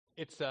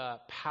It's a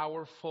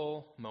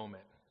powerful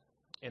moment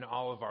in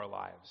all of our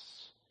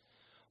lives.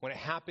 When it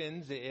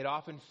happens, it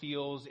often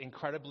feels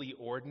incredibly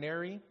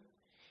ordinary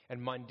and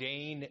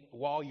mundane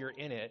while you're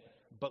in it,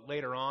 but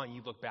later on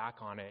you look back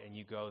on it and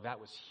you go,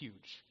 that was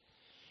huge.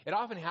 It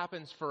often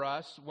happens for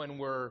us when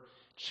we're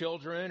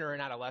children or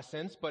in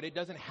adolescence, but it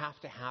doesn't have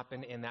to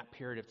happen in that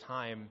period of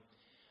time.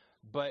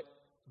 But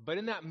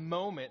in that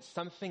moment,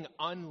 something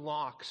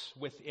unlocks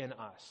within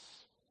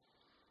us,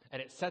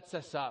 and it sets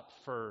us up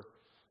for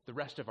the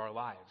rest of our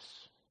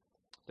lives,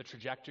 the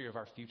trajectory of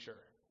our future.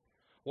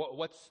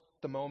 What's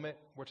the moment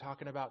we're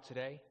talking about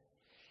today?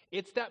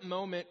 It's that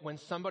moment when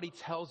somebody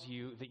tells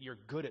you that you're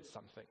good at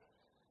something.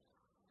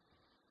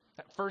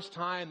 That first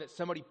time that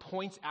somebody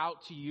points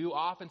out to you,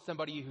 often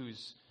somebody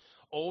who's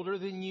older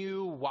than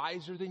you,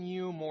 wiser than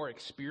you, more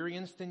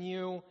experienced than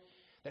you,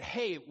 that,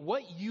 hey,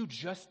 what you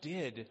just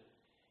did,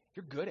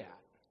 you're good at.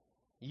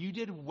 You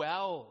did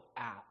well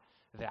at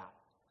that.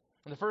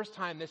 And the first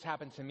time this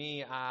happened to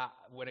me,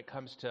 when it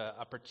comes to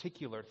a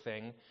particular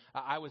thing,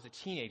 I was a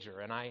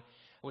teenager, and I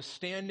was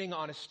standing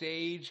on a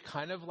stage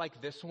kind of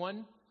like this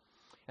one,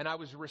 and I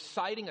was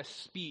reciting a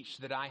speech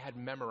that I had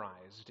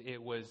memorized. It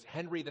was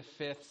Henry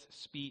V's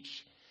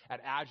speech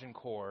at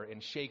Agincourt in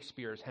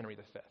Shakespeare's Henry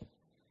V.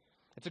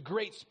 It's a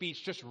great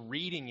speech. Just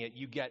reading it,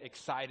 you get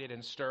excited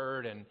and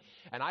stirred, and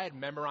I had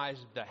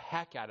memorized the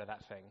heck out of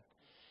that thing.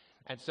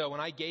 And so when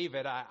I gave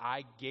it,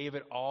 I gave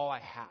it all I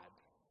had.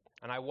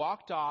 And I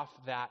walked off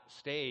that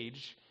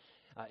stage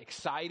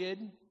excited,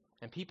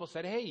 and people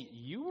said, hey,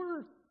 you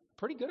were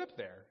pretty good up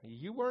there.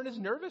 You weren't as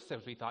nervous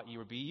as we thought you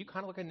would be. You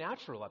kind of look a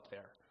natural up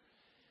there.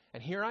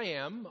 And here I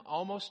am,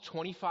 almost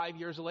 25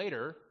 years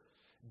later,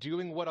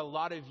 doing what a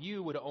lot of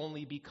you would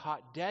only be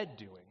caught dead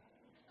doing.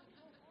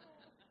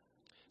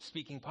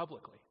 Speaking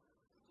publicly.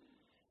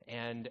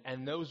 And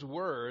those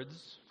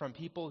words from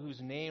people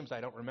whose names I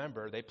don't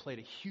remember, they played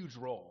a huge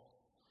role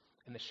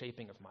in the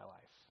shaping of my life.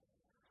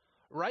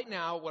 Right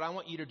now, what I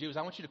want you to do is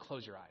I want you to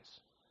close your eyes.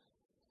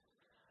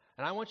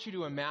 And I want you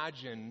to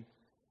imagine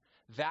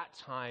that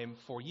time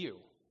for you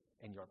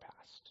in your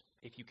past,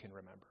 if you can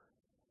remember.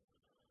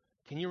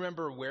 Can you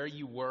remember where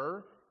you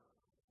were?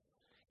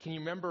 Can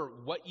you remember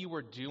what you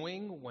were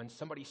doing when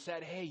somebody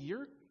said, hey,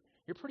 you're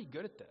pretty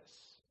good at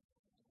this.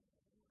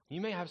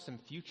 You may have some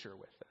future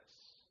with this.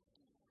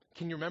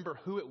 Can you remember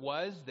who it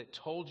was that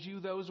told you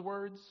those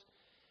words?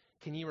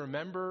 Can you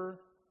remember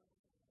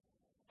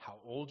how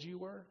old you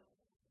were?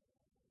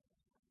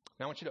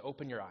 Now I want you to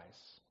open your eyes.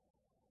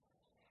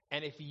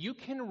 And if you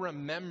can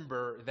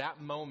remember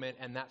that moment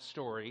and that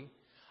story,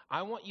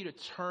 I want you to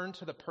turn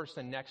to the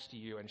person next to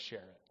you and share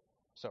it.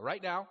 So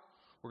right now,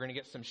 we're going to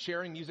get some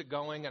sharing music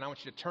going, and I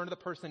want you to turn to the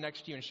person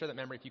next to you and share that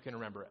memory if you can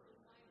remember it.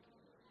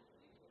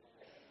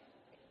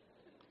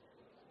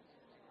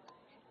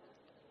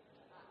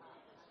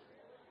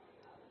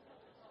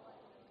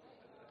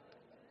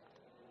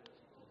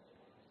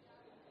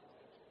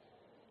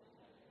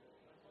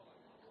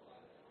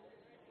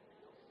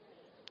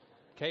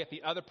 Okay, if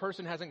the other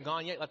person hasn't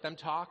gone yet, let them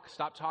talk.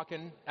 Stop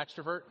talking,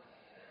 extrovert.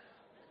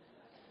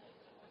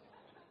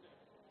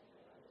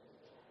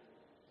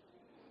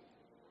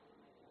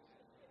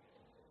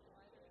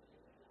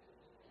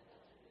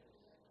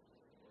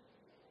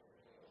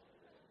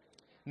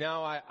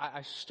 Now,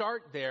 I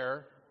start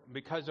there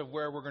because of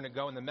where we're going to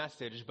go in the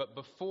message, but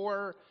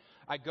before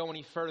I go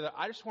any further,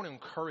 I just want to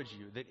encourage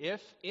you that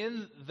if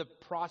in the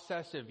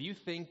process of you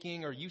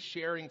thinking or you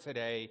sharing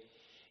today,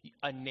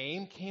 a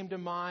name came to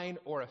mind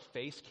or a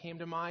face came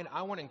to mind,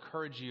 I want to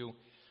encourage you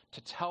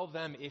to tell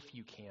them if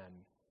you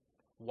can,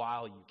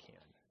 while you can.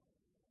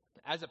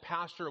 As a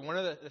pastor, one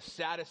of the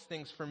saddest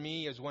things for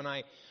me is when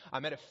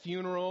I'm at a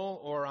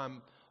funeral or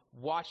I'm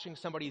watching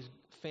somebody's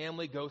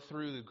family go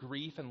through the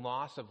grief and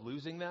loss of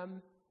losing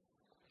them,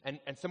 and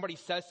somebody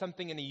says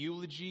something in a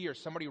eulogy or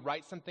somebody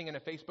writes something in a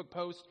Facebook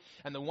post,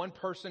 and the one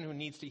person who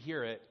needs to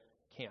hear it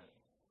can't.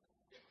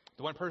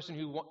 The one person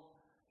who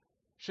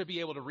should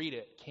be able to read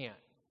it can't.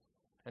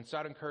 And so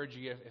I'd encourage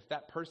you, if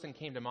that person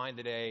came to mind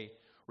today,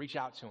 reach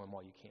out to him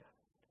while you can.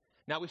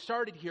 Now, we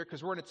started here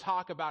because we're going to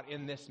talk about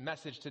in this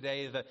message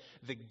today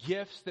the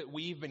gifts that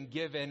we've been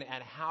given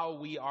and how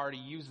we are to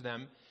use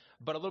them.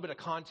 But a little bit of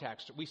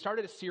context. We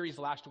started a series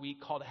last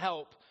week called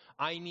Help,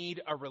 I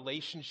Need a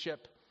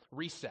Relationship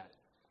Reset.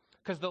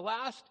 Because the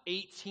last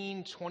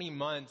 18, 20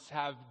 months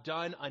have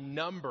done a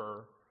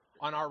number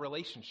on our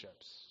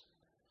relationships.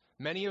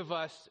 Many of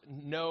us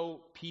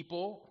know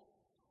people.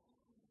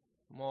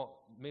 Well,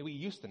 maybe we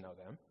used to know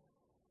them.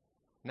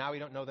 Now we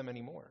don't know them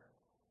anymore.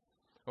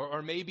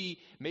 Or maybe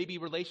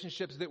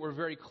relationships that were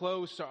very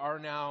close are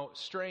now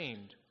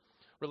strained.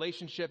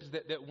 Relationships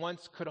that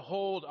once could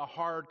hold a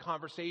hard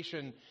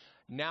conversation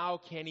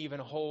now can't even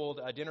hold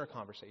a dinner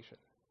conversation.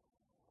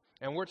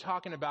 And we're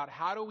talking about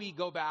how do we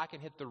go back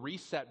and hit the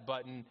reset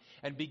button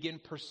and begin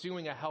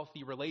pursuing a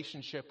healthy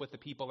relationship with the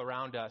people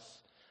around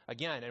us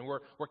again. And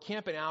we're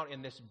camping out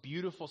in this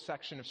beautiful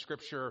section of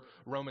Scripture,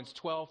 Romans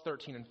 12,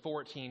 13, and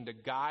 14, to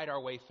guide our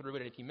way through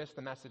it. And if you missed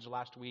the message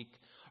last week,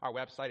 Our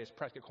website is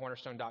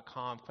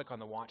PrescottCornerstone.com. Click on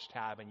the Watch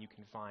tab and you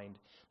can find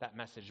that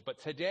message. But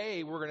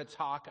today we're going to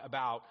talk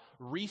about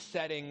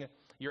resetting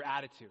your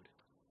attitude.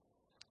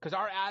 Because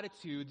our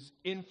attitudes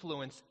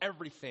influence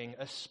everything,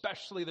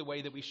 especially the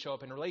way that we show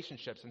up in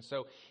relationships. And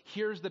so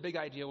here's the big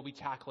idea we'll be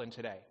tackling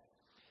today.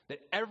 That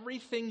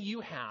everything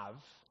you have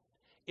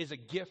is a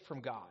gift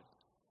from God.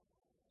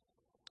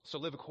 So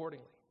live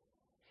accordingly.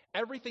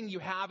 Everything you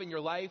have in your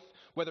life,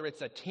 whether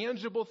it's a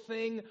tangible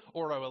thing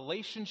or a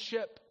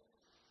relationship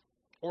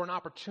or an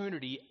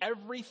opportunity,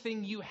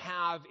 everything you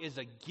have is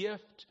a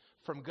gift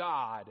from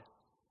God.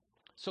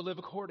 So live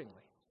accordingly.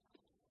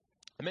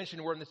 I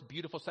mentioned we're in this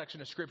beautiful section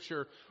of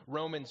Scripture,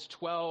 Romans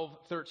 12,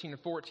 13, and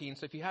 14.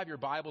 So if you have your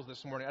Bibles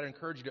this morning, I'd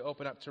encourage you to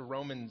open up to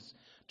Romans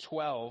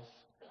 12.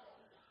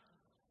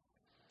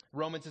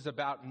 Romans is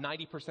about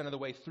 90% of the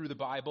way through the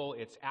Bible.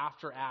 It's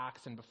after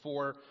Acts and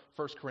before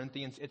 1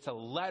 Corinthians. It's a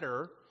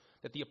letter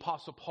that the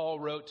Apostle Paul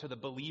wrote to the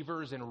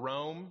believers in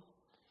Rome.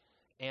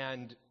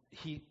 And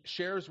he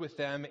shares with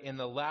them in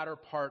the latter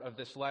part of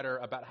this letter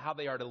about how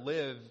they are to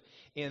live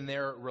in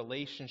their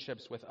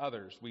relationships with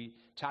others. We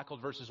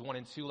tackled verses 1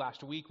 and 2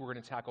 last week. We're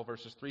going to tackle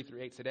verses 3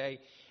 through 8 today.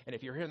 And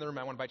if you're here in the room,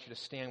 I want to invite you to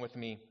stand with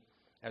me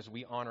as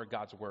we honor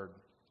God's word.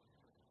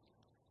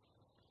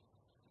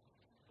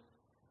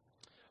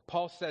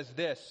 Paul says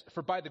this,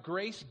 "For by the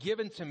grace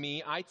given to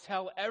me, I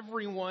tell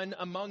everyone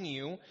among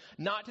you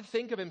not to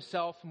think of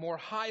himself more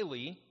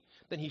highly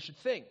than he should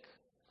think.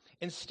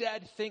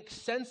 Instead, think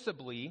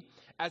sensibly,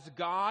 as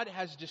God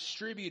has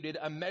distributed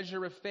a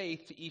measure of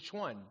faith to each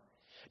one.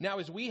 Now,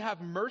 as we have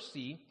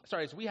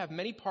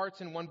many parts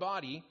in one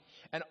body,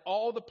 and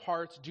all the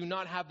parts do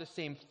not have the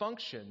same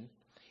function,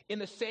 in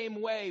the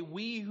same way,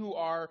 we who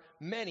are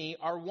many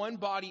are one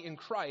body in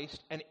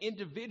Christ and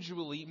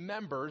individually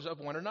members of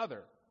one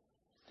another.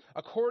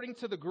 According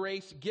to the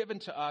grace given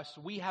to us,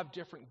 we have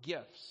different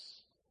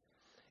gifts.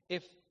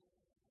 If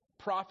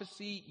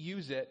prophecy,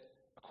 use it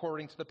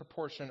according to the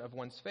proportion of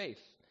one's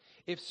faith.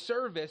 If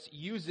service,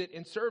 use it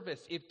in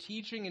service. If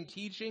teaching, in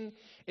teaching.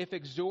 If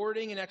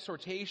exhorting, in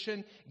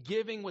exhortation.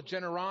 Giving with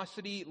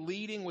generosity.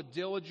 Leading with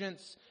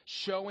diligence.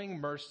 Showing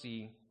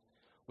mercy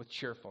with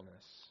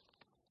cheerfulness."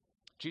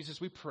 Jesus,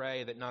 we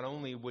pray that not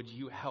only would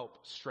you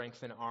help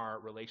strengthen our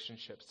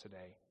relationships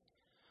today,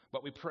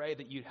 but we pray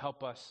that you'd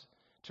help us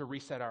to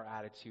reset our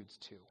attitudes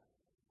too.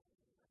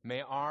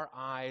 May our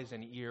eyes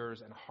and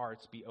ears and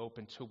hearts be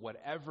open to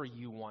whatever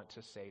you want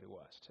to say to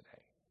us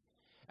today.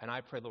 And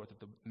I pray, Lord, that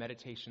the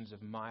meditations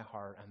of my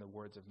heart and the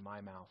words of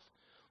my mouth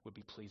would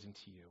be pleasing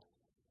to you.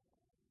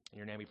 In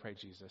your name we pray,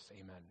 Jesus.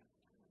 Amen.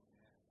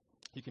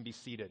 You can be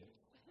seated.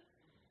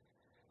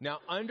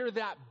 Now, under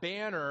that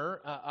banner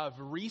of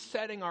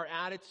resetting our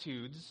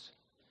attitudes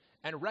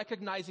and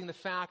recognizing the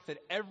fact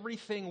that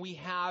everything we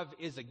have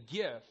is a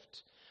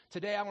gift,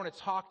 today I want to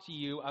talk to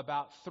you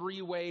about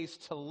 3 ways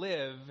to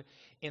live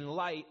in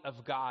light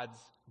of God's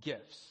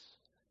gifts.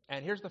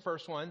 And here's the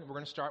first one. We're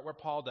going to start where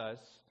Paul does.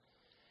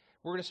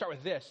 We're going to start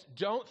with this.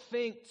 Don't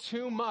think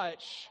too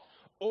much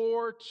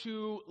or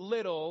too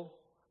little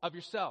of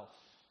yourself.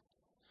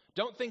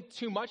 Don't think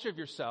too much of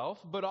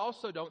yourself, but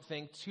also don't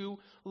think too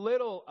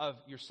little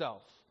of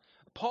yourself.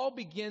 Paul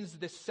begins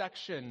this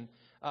section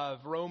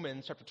of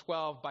Romans chapter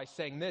 12 by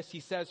saying this. He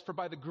says, "For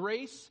by the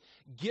grace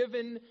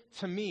given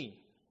to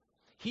me,"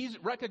 he's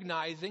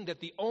recognizing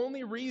that the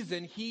only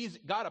reason he's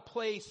got a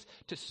place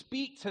to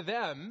speak to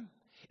them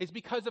is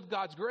because of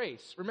God's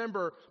grace.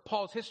 Remember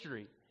Paul's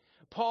history.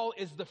 Paul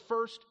is the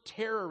first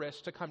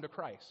terrorist to come to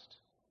Christ.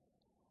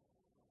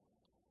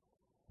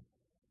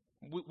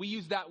 We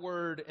use that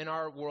word in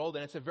our world,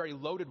 and it's a very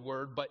loaded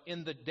word, but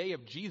in the day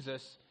of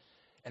Jesus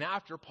and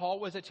after, Paul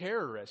was a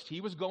terrorist. He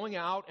was going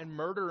out and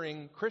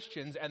murdering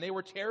Christians, and they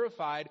were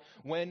terrified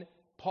when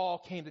Paul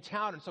came to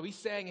town. And so he's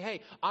saying,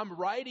 hey, I'm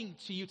writing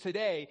to you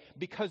today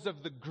because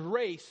of the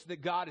grace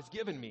that God has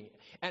given me.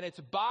 And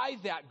it's by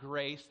that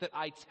grace that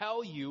I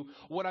tell you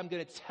what I'm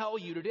going to tell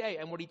you today.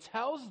 And what he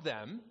tells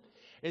them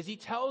is he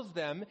tells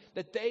them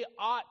that they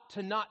ought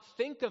to not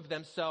think of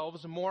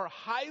themselves more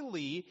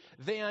highly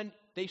than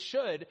they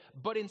should,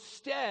 but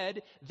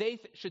instead they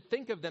should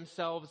think of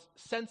themselves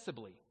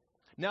sensibly.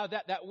 Now,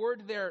 that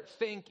word there,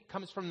 think,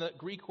 comes from the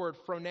Greek word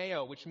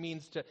phroneo, which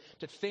means to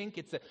think.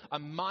 It's a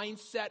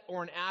mindset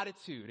or an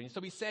attitude. And so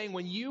he's saying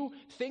when you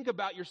think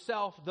about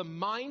yourself, the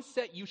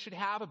mindset you should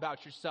have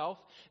about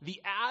yourself,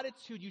 the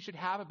attitude you should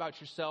have about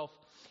yourself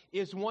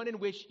is one in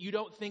which you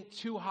don't think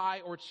too high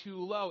or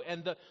too low.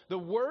 And the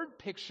word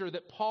picture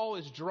that Paul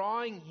is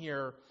drawing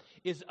here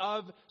is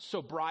of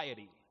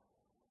sobriety.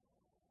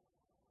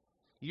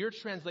 Your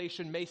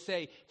translation may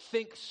say,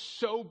 think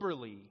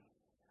soberly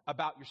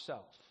about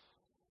yourself.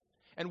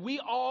 And we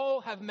all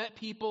have met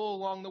people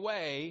along the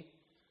way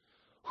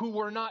who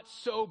were not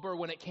sober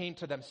when it came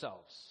to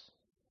themselves.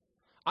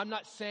 I'm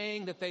not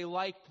saying that they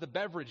liked the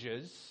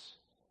beverages.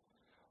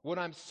 What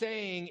I'm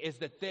saying is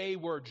that they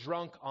were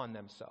drunk on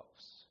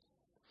themselves.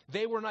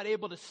 They were not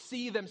able to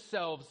see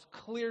themselves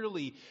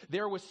clearly.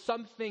 There was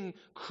something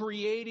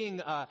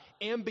creating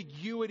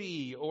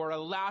ambiguity or a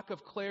lack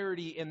of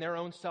clarity in their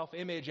own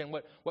self-image. And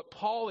what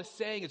Paul is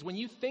saying is when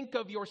you think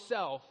of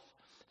yourself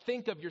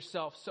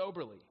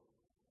soberly.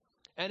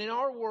 And in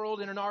our world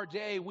and in our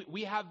day,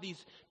 we have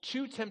these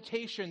two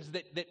temptations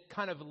that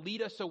kind of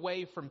lead us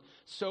away from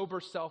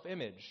sober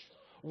self-image.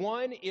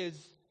 One is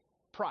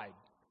pride,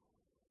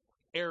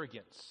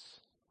 arrogance,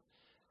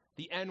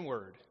 the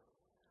N-word,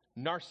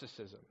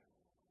 narcissism.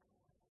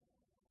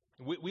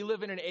 We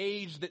live in an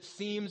age that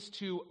seems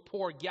to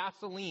pour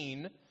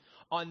gasoline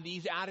on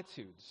these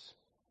attitudes.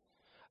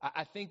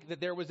 I think that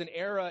there was an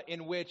era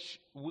in which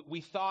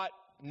we thought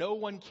no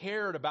one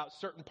cared about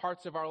certain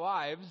parts of our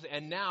lives,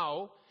 and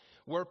now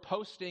we're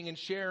posting and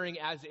sharing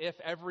as if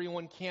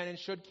everyone can and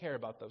should care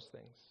about those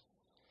things.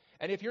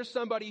 And if you're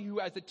somebody who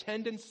has a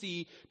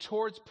tendency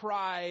towards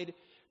pride,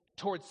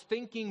 towards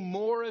thinking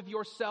more of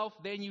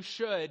yourself than you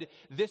should,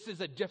 this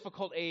is a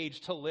difficult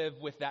age to live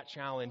with that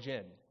challenge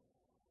in.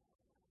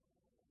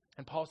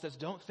 And Paul says,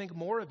 don't think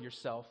more of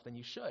yourself than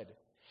you should.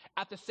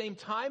 At the same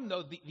time,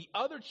 though, the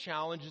other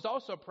challenge is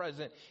also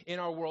present in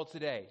our world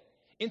today.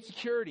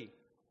 Insecurity,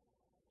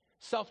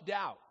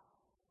 self-doubt,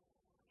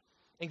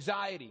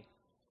 anxiety,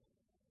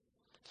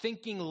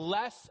 thinking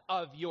less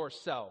of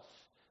yourself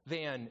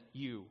than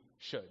you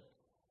should.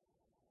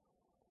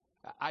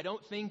 I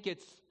don't think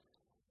it's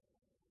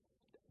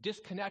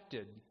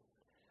disconnected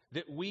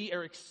that we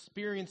are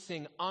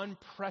experiencing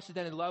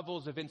unprecedented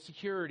levels of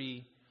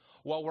insecurity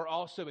while we're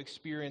also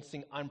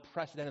experiencing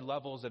unprecedented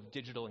levels of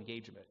digital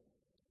engagement.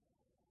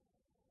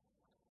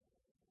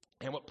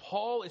 And what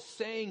Paul is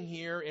saying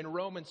here in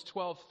Romans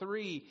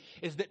 12:3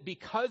 is that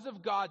because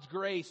of God's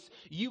grace,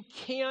 you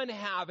can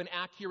have an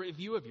accurate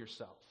view of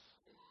yourself.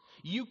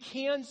 You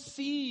can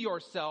see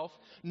yourself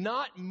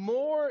not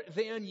more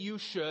than you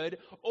should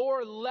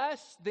or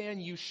less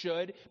than you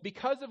should.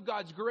 Because of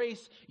God's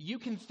grace, you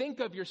can think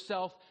of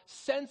yourself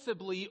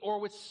sensibly or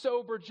with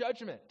sober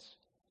judgment.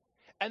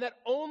 And that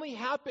only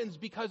happens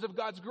because of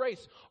God's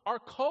grace. Our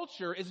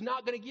culture is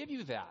not going to give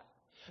you that.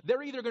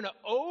 They're either going to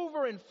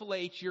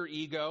overinflate your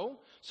ego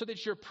so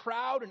that you're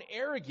proud and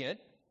arrogant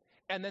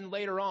and then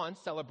later on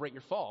celebrate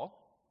your fall.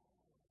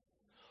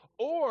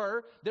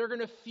 Or they're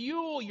going to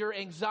fuel your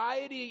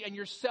anxiety and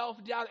your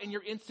self-doubt and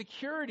your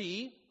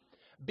insecurity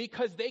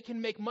because they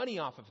can make money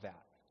off of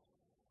that.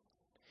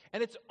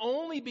 And it's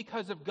only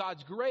because of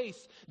God's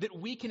grace that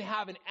we can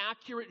have an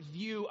accurate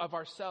view of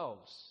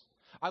ourselves.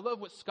 I love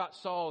what Scott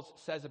Sauls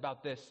says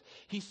about this.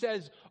 He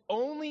says,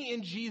 only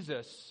in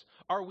Jesus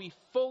are we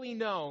fully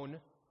known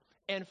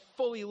and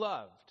fully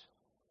loved,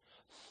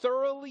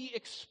 thoroughly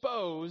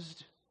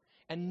exposed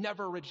and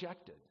never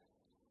rejected.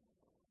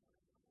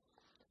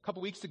 A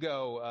couple weeks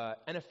ago,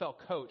 NFL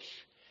coach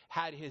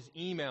had his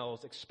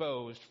emails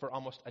exposed for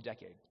almost a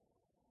decade.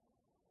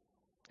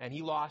 And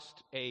he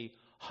lost a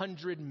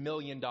 $100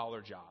 million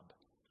job.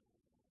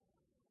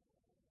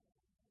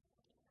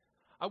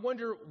 I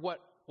wonder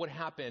what would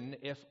happen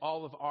if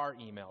all of our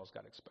emails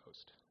got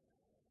exposed.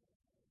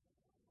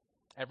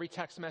 Every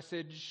text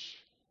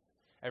message,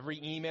 every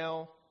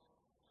email,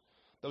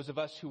 those of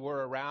us who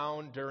were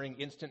around during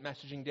instant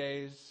messaging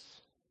days.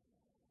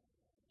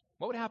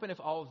 What would happen if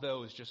all of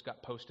those just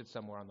got posted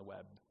somewhere on the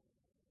web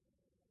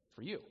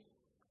for you?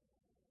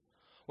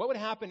 What would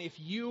happen if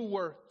you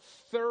were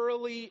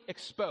thoroughly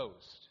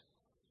exposed?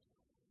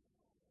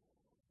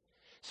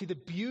 See, the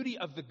beauty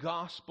of the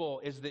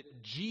gospel is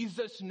that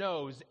Jesus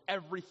knows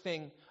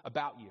everything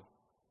about you.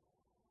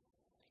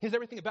 He knows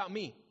everything about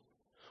me.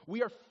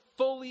 We are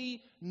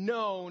fully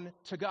known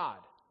to God.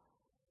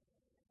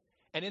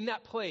 And in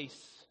that place,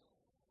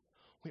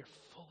 we are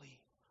fully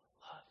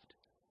loved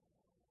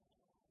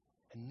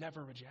and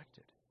never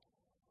rejected.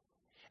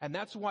 And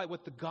that's why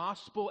what the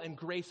gospel and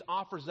grace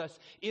offers us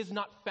is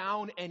not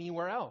found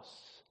anywhere else.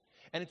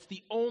 And it's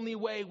the only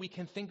way we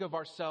can think of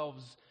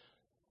ourselves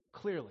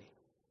clearly.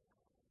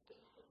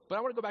 But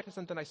I want to go back to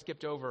something I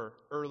skipped over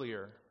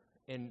earlier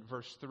in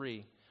verse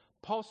 3.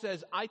 Paul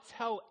says, I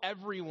tell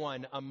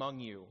everyone among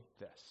you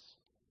this.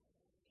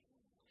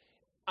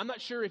 I'm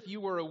not sure if you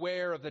were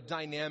aware of the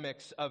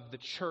dynamics of the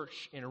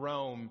church in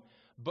Rome,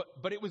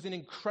 but it was an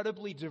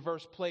incredibly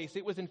diverse place.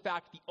 It was, in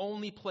fact, the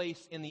only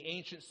place in the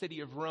ancient city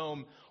of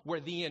Rome where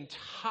the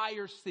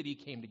entire city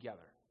came together.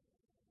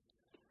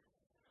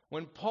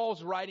 When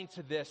Paul's writing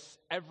to this,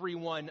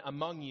 everyone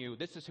among you,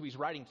 this is who he's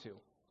writing to.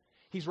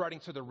 He's writing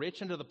to the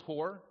rich and to the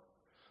poor,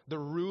 the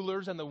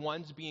rulers and the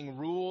ones being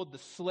ruled, the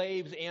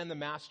slaves and the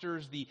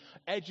masters, the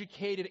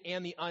educated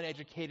and the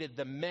uneducated,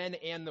 the men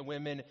and the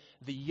women,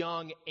 the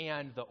young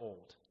and the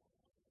old.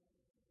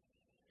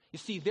 You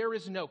see, there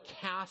is no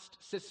caste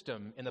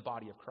system in the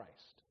body of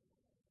Christ.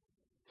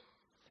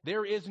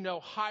 There is no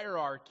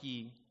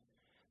hierarchy.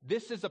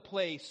 This is a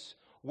place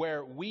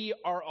where we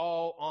are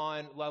all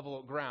on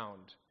level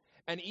ground.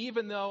 And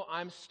even though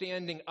I'm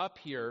standing up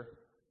here,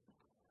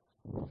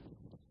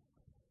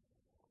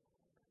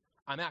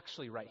 I'm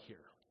actually right here.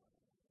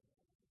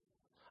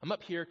 I'm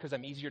up here because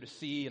I'm easier to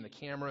see and the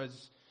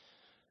cameras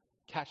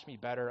catch me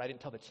better. I didn't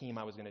tell the team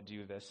I was going to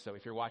do this, so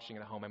if you're watching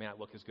at home, I may not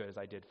look as good as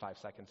I did 5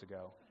 seconds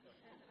ago.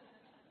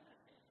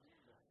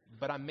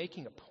 But I'm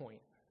making a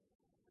point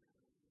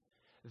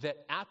that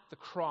at the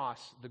cross,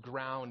 the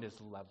ground is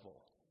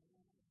level.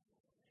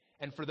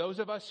 And for those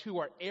of us who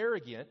are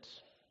arrogant,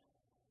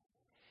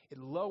 it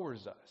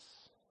lowers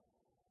us.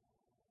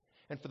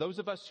 And for those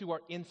of us who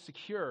are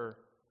insecure,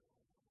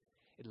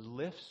 it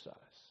lifts us.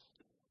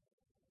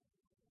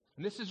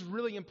 And this is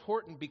really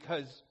important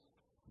because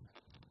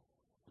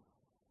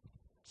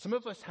some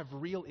of us have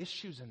real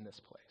issues in this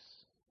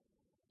place.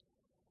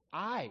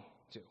 I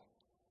do.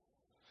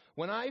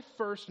 When I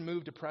first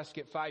moved to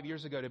Prescott 5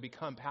 years ago to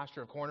become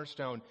pastor of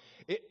Cornerstone,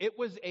 it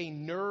was a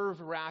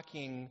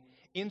nerve-wracking,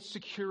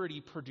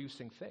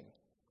 insecurity-producing thing.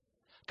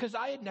 Because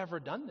I had never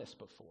done this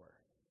before.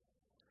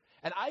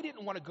 And I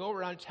didn't want to go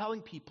around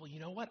telling people, you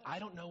know what, I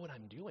don't know what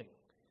I'm doing.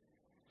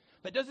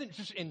 That doesn't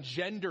just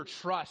engender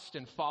trust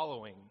and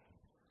following.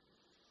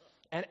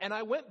 And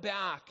I went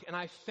back and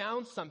I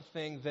found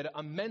something that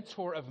a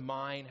mentor of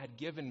mine had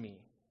given me.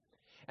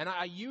 And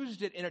I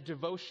used it in a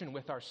devotion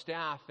with our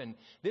staff. And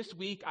this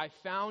week I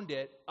found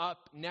it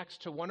up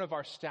next to one of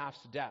our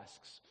staff's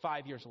desks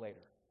 5 years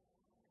later.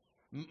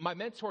 My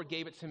mentor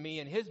gave it to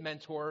me, and his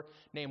mentor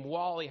named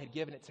Wally had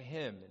given it to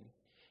him. And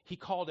he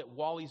called it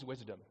Wally's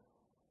Wisdom.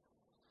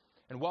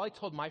 And Wally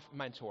told my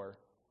mentor,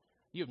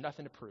 you have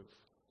nothing to prove.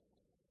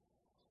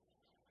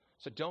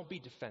 So don't be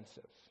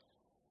defensive.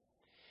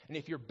 And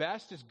if your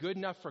best is good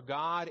enough for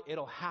God,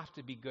 it'll have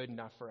to be good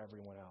enough for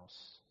everyone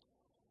else.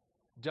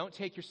 Don't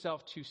take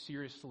yourself too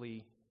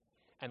seriously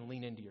and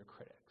lean into your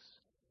critics.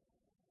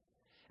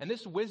 And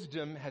this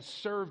wisdom has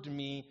served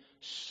me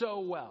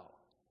so well.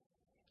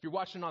 If you're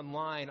watching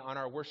online on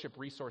our worship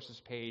resources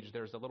page,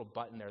 there's a little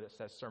button there that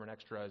says Sermon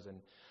Extras,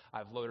 and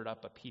I've loaded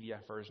up a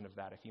PDF version of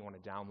that if you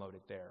want to download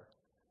it there.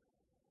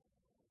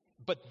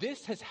 But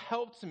this has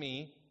helped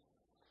me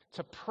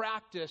to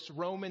practice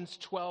Romans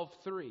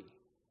 12:3.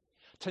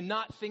 To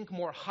not think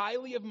more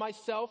highly of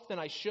myself than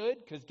I should,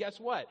 because guess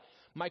what?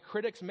 My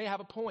critics may have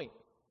a point.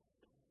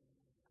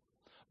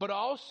 But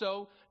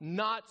also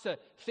not to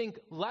think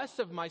less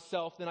of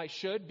myself than I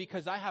should,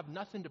 because I have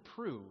nothing to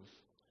prove.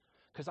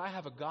 Because I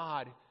have a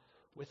God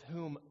with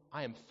whom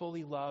I am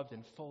fully loved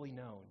and fully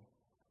known.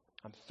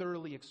 I'm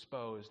thoroughly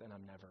exposed and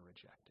I'm never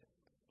rejected.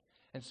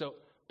 And so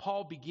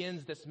Paul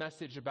begins this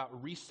message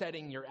about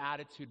resetting your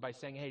attitude by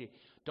saying, hey,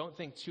 don't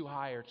think too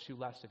high or too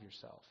less of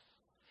yourself.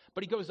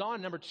 But he goes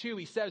on, number 2,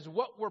 he says,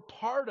 what we're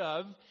part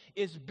of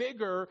is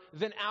bigger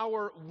than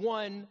our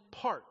one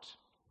part.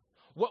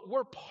 What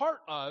we're part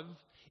of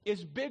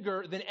is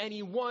bigger than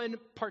any one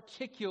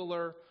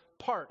particular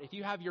part. If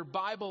you have your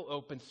Bible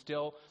open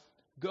still,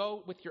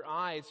 go with your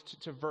eyes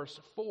to verse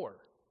 4.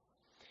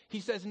 He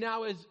says,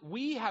 now as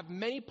we have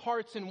many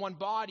parts in one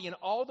body, and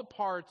all the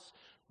parts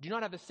do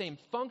not have the same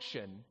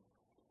function,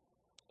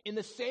 in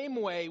the same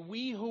way,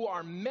 we who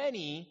are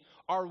many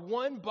are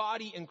one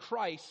body in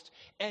Christ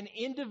and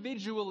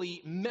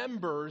individually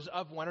members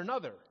of one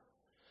another.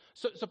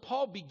 So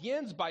Paul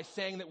begins by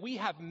saying that we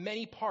have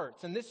many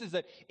parts, and this is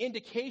an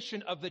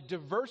indication of the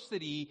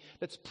diversity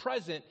that's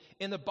present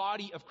in the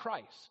body of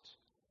Christ.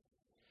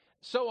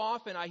 So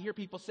often I hear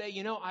people say,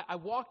 you know, I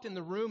walked in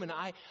the room and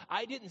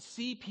I didn't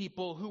see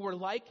people who were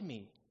like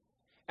me.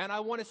 And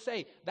I want to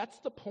say, that's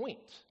the point.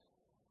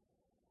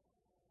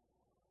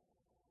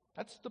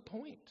 That's the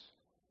point.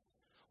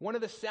 One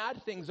of the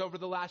sad things over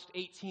the last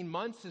 18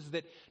 months is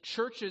that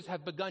churches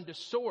have begun to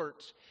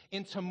sort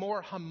into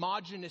more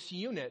homogeneous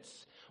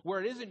units, where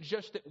it isn't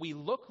just that we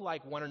look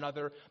like one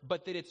another,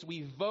 but that it's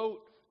we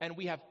vote and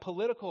we have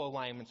political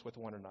alignments with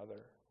one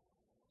another.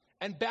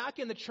 And back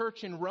in the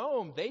church in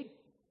Rome, they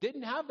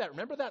didn't have that.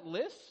 Remember that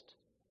list?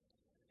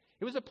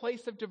 It was a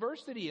place of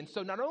diversity. And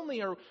so not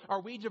only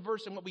are we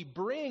diverse in what we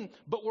bring,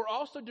 but we're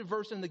also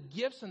diverse in the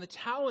gifts and the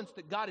talents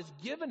that God has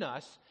given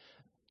us.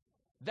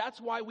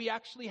 That's why we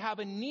actually have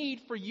a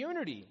need for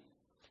unity.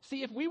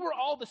 See, if we were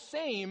all the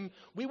same,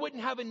 we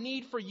wouldn't have a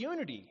need for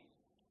unity.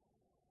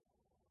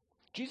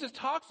 Jesus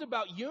talks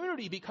about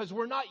unity because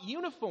we're not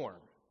uniform.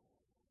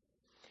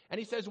 And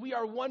he says we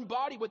are one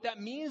body. What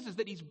that means is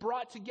that he's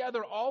brought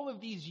together all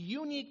of these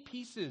unique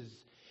pieces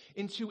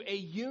into a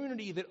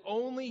unity that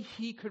only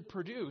he could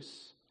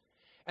produce.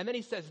 And then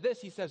he says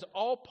this, he says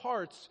all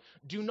parts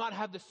do not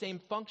have the same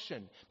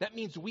function. That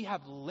means we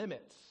have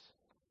limits.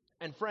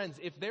 And friends,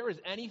 if there is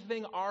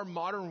anything our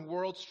modern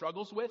world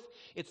struggles with,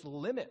 it's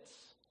limits.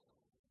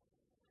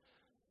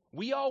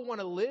 We all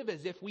want to live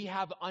as if we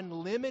have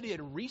unlimited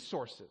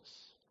resources,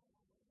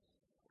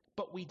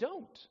 but we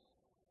don't.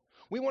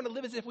 We want to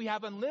live as if we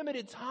have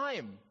unlimited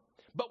time,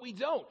 but we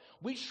don't.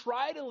 We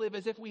try to live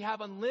as if we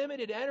have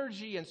unlimited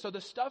energy, and so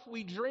the stuff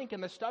we drink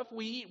and the stuff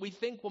we eat, we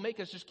think will make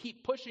us just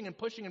keep pushing and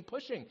pushing and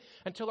pushing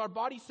until our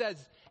body says,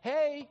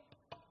 hey,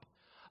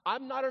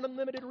 I'm not an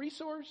unlimited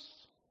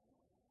resource.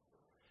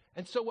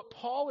 And so what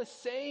Paul is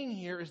saying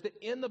here is that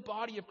in the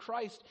body of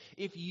Christ,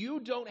 if you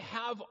don't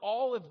have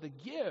all of the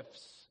gifts,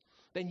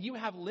 then you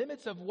have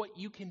limits of what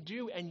you can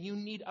do, and you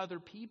need other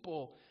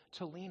people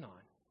to lean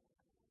on.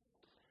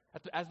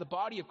 As the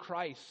body of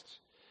Christ,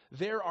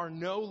 there are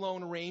no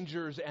lone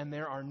rangers and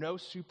there are no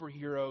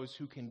superheroes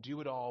who can do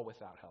it all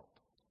without help.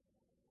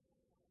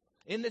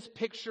 In this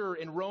picture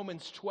in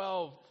Romans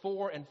 12,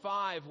 4 and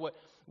 5,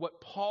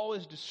 what Paul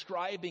is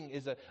describing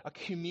is a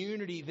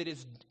community that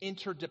is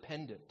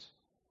interdependent.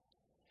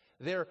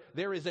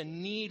 There is a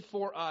need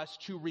for us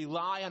to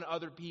rely on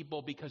other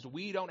people because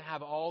we don't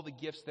have all the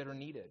gifts that are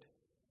needed.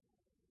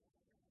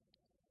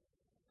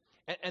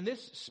 And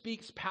this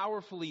speaks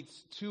powerfully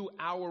to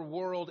our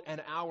world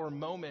and our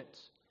moment.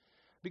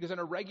 Because on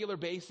a regular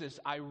basis,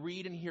 I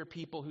read and hear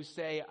people who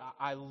say,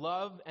 I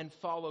love and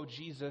follow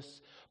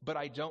Jesus, but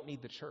I don't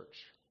need the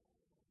church.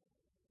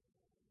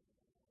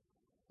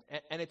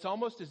 And it's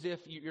almost as if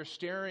you're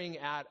staring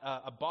at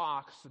a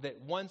box that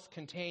once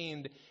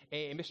contained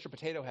a Mr.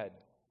 Potato Head.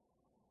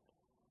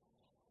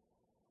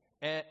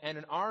 And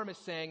an arm is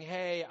saying,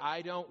 hey,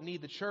 I don't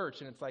need the church.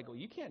 And it's like, well,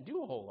 you can't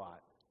do a whole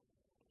lot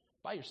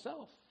by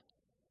yourself.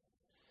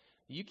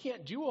 You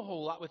can't do a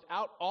whole lot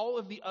without all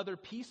of the other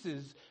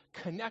pieces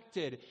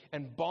connected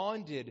and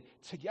bonded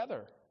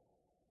together.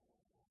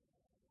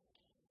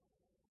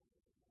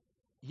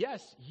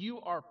 Yes,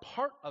 you are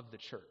part of the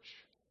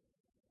church,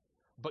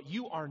 but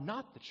you are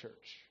not the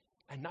church,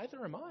 and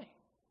neither am I.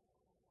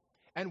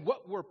 And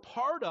what we're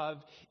part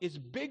of is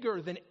bigger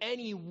than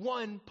any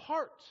one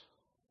part.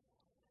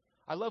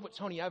 I love what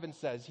Tony Evans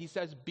says. He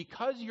says,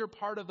 because you're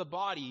part of the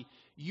body,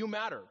 you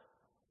matter.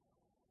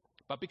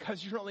 But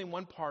because you're only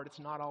one part, it's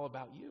not all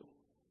about you.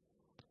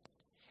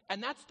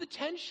 And that's the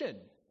tension.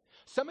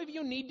 Some of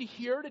you need to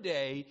hear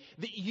today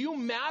that you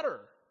matter.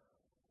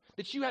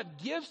 That you have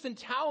gifts and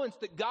talents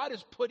that God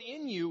has put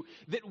in you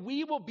that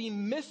we will be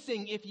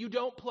missing if you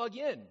don't plug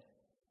in.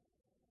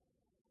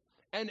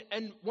 And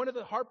one of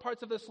the hard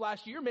parts of this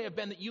last year may have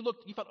been that you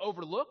felt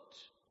overlooked.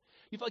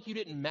 You felt like you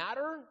didn't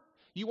matter.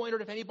 You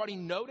wondered if anybody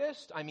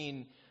noticed. I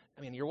mean,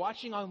 you're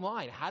watching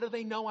online. How do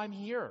they know I'm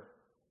here?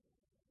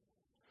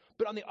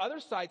 But on the other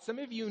side, some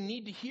of you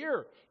need to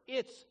hear,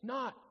 it's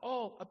not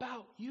all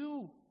about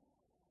you.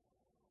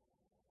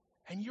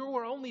 And you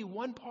are only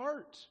one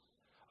part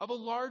of a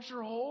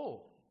larger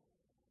whole.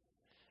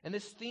 And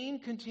this theme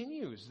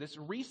continues, this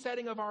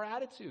resetting of our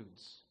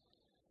attitudes.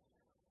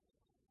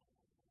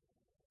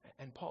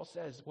 And Paul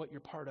says what you're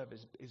part of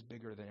is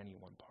bigger than any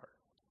one part.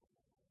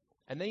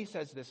 And then he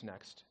says this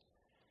next.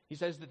 He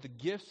says that the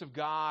gifts of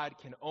God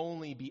can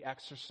only be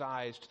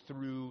exercised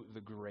through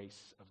the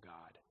grace of God.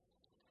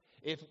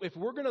 If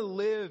we're going to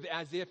live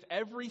as if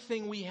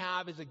everything we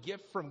have is a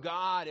gift from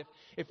God,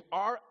 if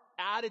our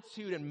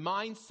attitude and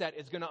mindset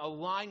is going to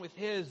align with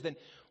His, then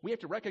we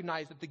have to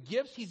recognize that the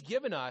gifts He's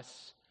given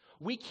us,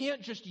 we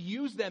can't just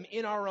use them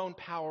in our own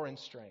power and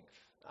strength.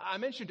 I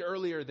mentioned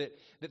earlier that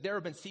there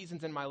have been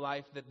seasons in my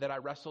life that I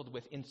wrestled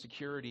with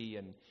insecurity,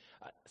 and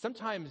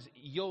sometimes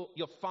you'll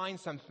find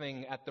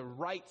something at the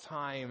right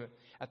time,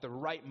 at the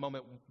right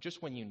moment,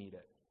 just when you need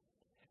it.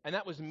 And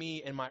that was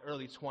me in my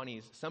early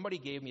 20s. Somebody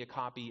gave me a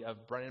copy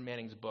of Brennan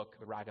Manning's book,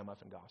 The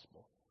Ragamuffin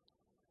Gospel.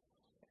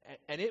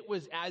 And it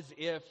was as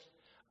if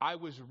I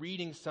was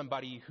reading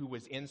somebody who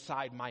was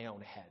inside my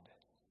own head.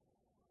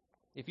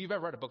 If you've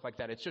ever read a book like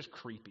that, it's just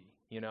creepy.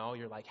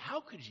 You're like, how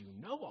could you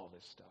know all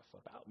this stuff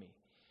about me?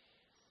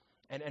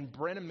 And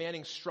Brennan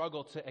Manning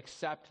struggled to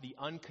accept the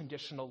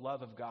unconditional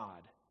love of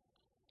God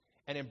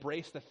and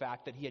embrace the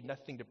fact that he had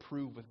nothing to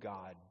prove with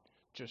God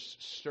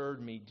just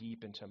stirred me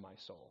deep into my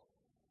soul.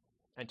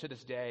 And to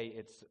this day,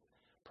 it's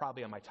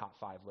probably on my top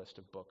 5 list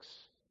of books,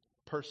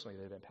 personally,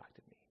 that have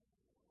impacted me.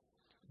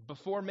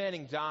 Before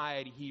Manning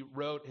died, he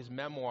wrote his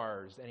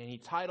memoirs, and he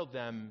titled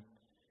them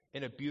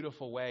in a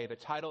beautiful way. The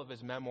title of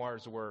his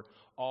memoirs were,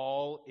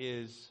 All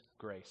is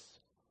Grace.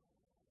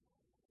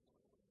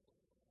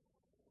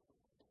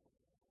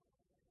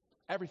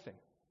 Everything.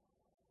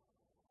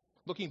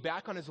 Looking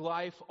back on his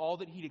life, all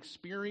that he'd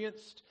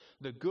experienced,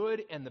 the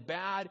good and the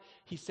bad,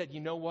 he said, you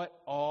know what?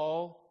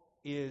 All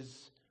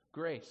is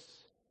grace.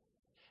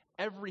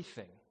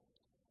 Everything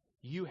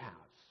you have,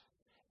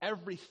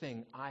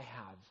 everything I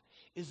have,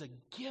 is a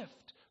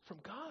gift from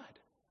God.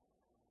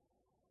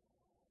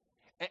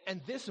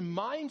 And this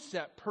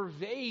mindset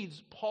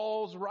pervades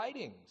Paul's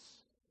writings.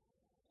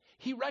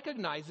 He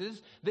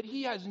recognizes that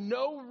he has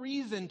no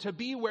reason to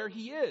be where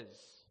he is.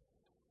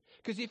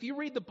 Because if you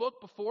read the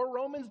book before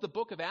Romans, the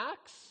book of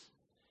Acts,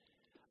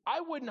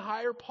 I wouldn't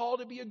hire Paul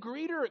to be a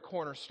greeter at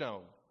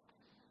Cornerstone.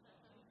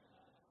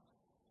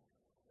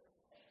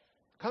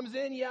 Comes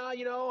in,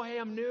 hey,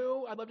 I'm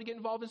new. I'd love to get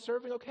involved in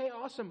serving. Okay,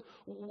 awesome.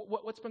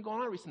 What's been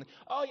going on recently?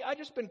 Oh, yeah, I've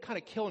just been kind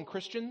of killing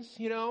Christians,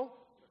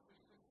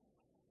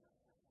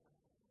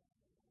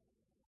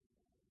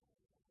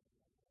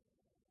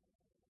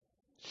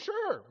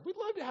 Sure, we'd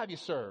love to have you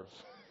serve.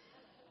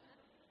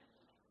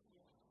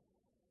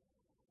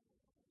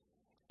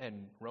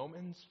 And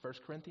Romans, 1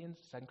 Corinthians,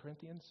 2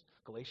 Corinthians,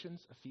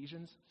 Galatians,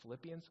 Ephesians,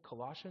 Philippians,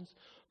 Colossians,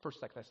 1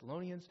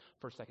 Thessalonians,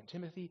 1 2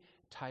 Timothy,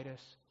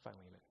 Titus,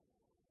 Philemon.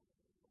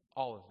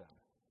 All of them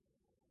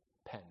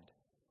penned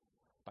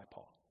by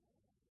Paul.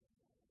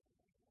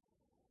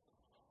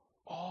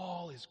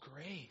 All is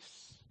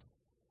grace.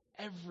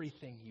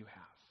 Everything you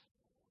have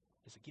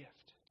is a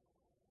gift.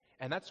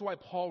 And that's why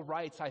Paul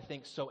writes, I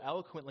think, so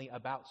eloquently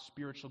about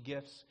spiritual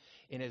gifts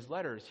in his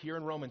letters. Here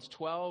in Romans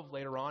 12,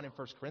 later on in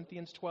 1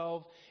 Corinthians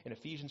 12, in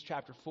Ephesians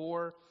chapter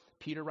 4,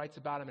 Peter writes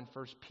about them in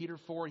 1 Peter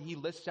 4. He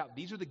lists out,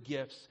 these are the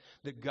gifts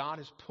that God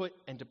has put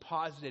and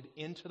deposited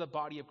into the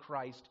body of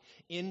Christ,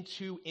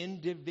 into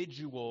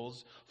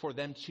individuals for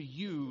them to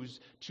use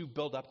to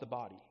build up the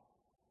body.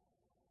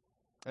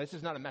 Now, this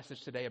is not a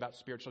message today about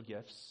spiritual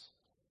gifts.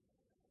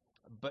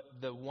 But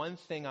the one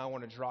thing I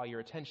want to draw your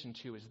attention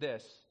to is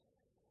this,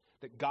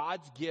 that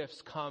God's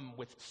gifts come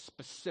with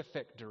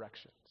specific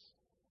directions.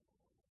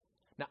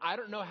 Now, I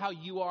don't know how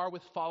you are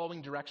with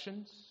following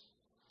directions.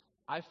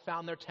 I've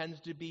found there tends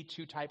to be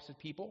two types of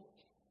people.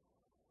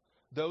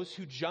 Those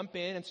who jump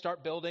in and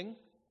start building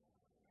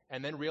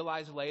and then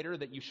realize later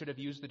that you should have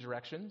used the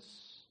directions.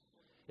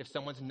 If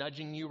someone's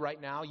nudging you right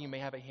now, you may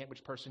have a hint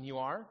which person you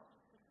are.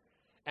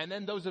 And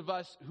then those of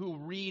us who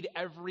read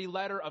every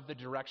letter of the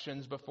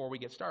directions before we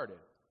get started.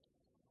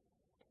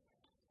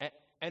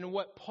 And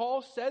what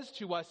Paul says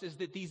to us is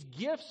that these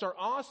gifts are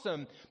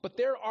awesome, but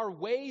there are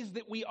ways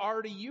that we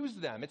are to use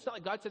them. It's not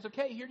like God says,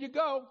 okay, here you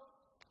go.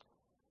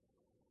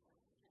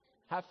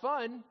 Have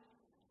fun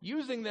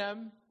using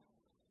them.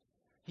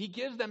 He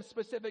gives them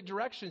specific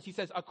directions. He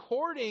says,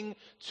 according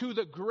to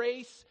the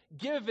grace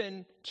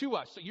given to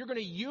us. So you're going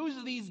to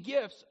use these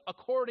gifts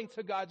according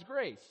to God's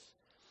grace.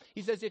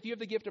 He says, if you have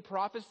the gift of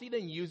prophecy,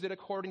 then use it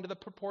according to the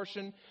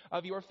proportion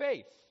of your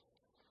faith.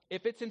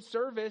 If it's in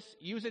service,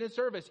 use it in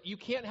service. You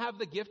can't have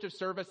the gift of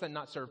service and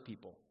not serve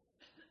people.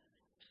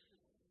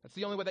 That's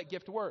the only way that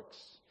gift works.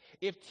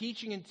 If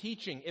teaching,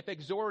 if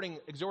exhorting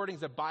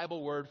is a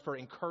Bible word for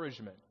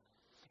encouragement.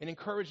 And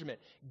encouragement,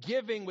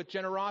 giving with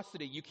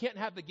generosity. You can't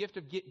have the gift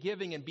of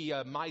giving and be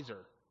a miser,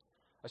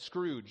 a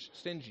Scrooge,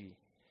 stingy.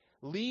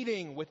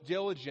 Leading with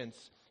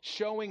diligence,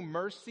 showing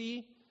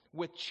mercy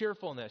with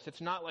cheerfulness. It's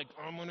not like,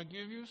 I'm going to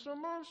give you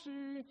some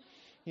mercy.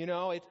 You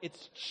know,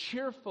 it's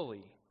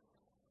cheerfully.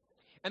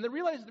 And the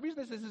reason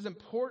this is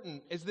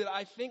important is that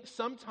I think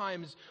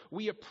sometimes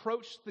we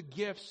approach the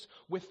gifts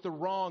with the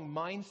wrong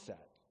mindset.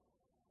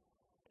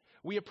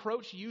 We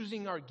approach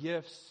using our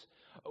gifts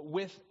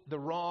with the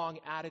wrong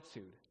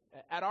attitude.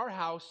 At our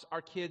house,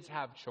 our kids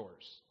have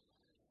chores.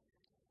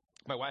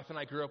 My wife and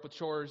I grew up with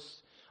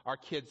chores. Our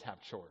kids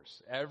have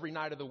chores. Every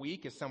night of the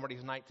week is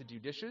somebody's night to do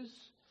dishes.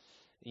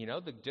 You know,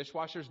 the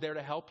dishwasher's there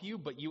to help you,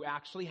 but you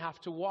actually have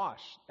to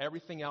wash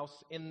everything else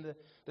in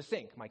the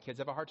sink. My kids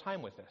have a hard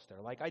time with this.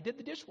 They're like, I did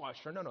the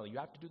dishwasher. No, you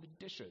have to do the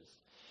dishes.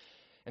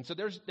 And so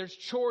there's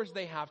chores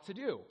they have to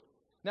do.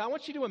 Now, I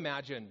want you to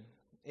imagine,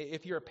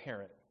 if you're a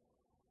parent,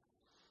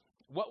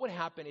 what would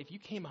happen if you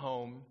came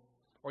home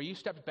or you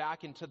stepped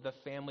back into the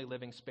family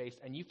living space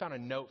and you found a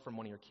note from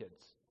one of your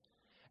kids.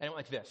 And it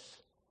went like this.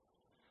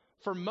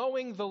 For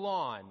mowing the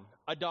lawn,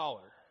 $1.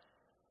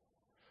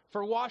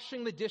 For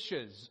washing the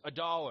dishes,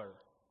 $1.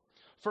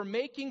 For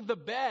making the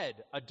bed,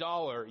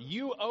 $1.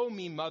 You owe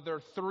me,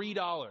 mother,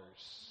 $3.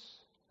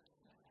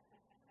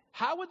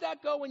 How would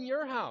that go in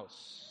your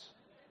house?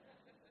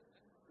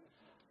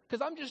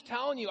 Because I'm just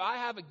telling you, I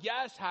have a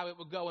guess how it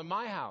would go in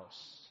my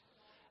house.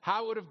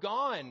 How it would have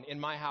gone in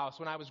my house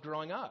when I was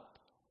growing up.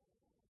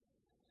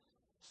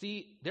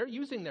 See, they're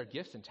using their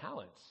gifts and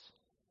talents,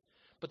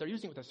 but they're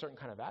using it with a certain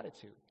kind of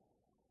attitude.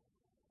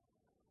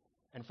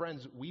 And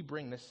friends, we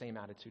bring this same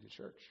attitude to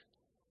church.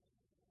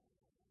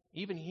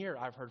 Even here,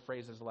 I've heard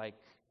phrases like,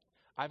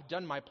 I've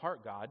done my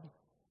part, God.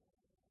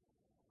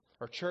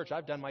 Or church,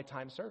 I've done my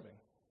time serving.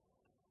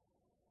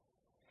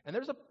 And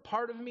there's a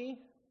part of me,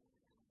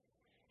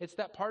 it's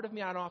that part of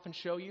me I don't often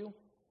show you.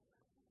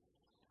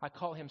 I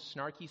call him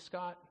Snarky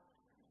Scott.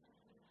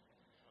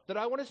 That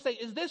I want to say,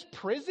 is this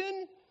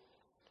prison?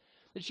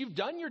 That you've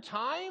done your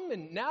time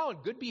and now in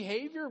good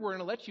behavior, we're going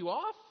to let you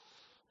off?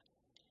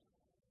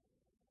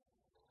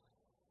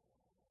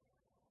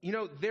 You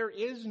know, there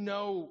is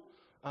no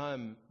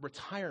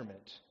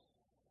retirement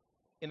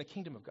in the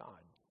kingdom of God.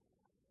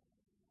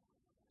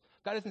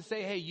 God doesn't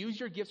say, hey, use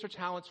your gifts or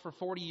talents for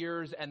 40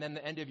 years and then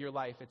the end of your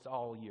life, it's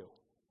all you.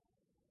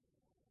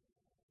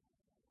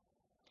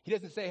 He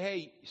doesn't say,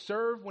 hey,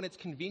 serve when it's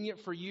convenient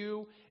for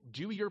you,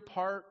 do your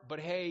part, but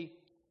hey,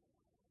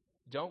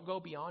 don't go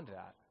beyond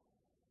that.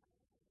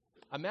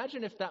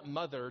 Imagine if that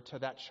mother to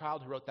that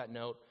child who wrote that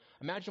note,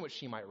 imagine what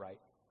she might write.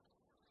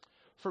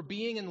 For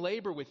being in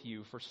labor with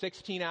you for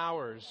 16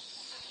 hours,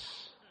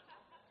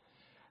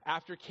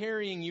 after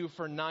carrying you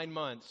for 9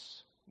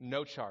 months,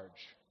 no charge.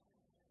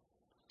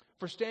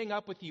 For staying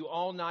up with you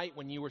all night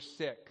when you were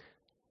sick,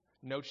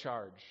 no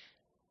charge.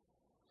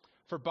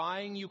 For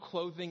buying you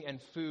clothing and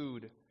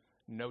food,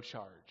 no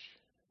charge.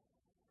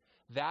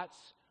 That's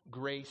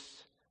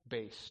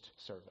grace-based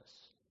service.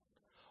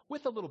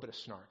 With a little bit of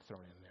snark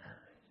thrown in there.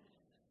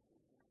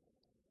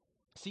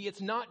 See,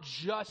 it's not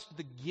just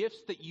the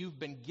gifts that you've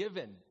been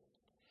given.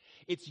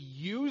 It's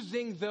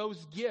using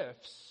those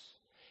gifts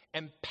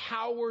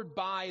empowered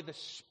by the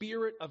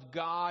Spirit of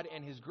God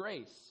and His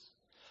grace.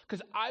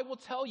 Because I will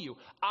tell you,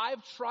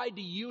 I've tried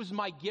to use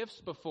my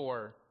gifts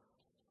before,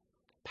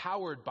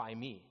 powered by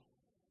me.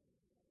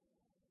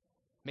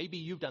 Maybe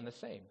you've done the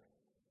same.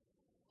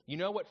 You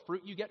know what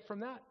fruit you get from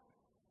that?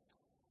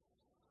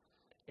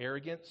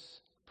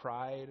 Arrogance,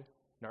 pride,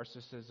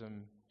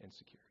 narcissism,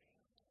 insecurity.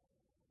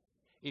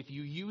 If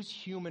you use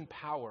human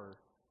power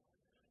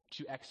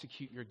to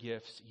execute your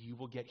gifts, you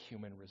will get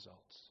human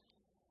results.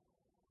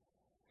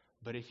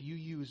 But if you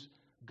use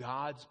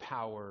God's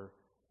power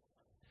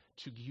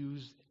to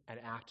use and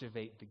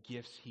activate the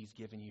gifts he's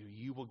given you,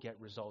 you will get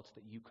results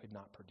that you could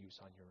not produce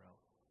on your own.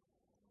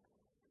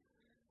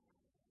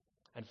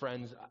 And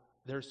friends,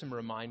 there's some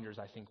reminders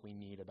I think we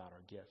need about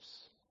our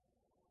gifts.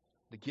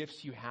 The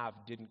gifts you have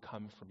didn't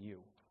come from you.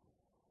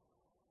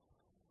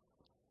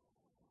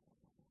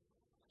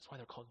 That's why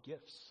they're called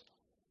gifts.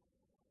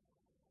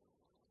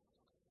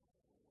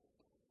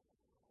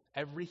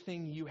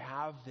 Everything you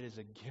have that is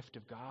a gift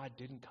of God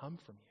didn't come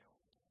from you.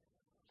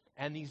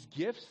 And these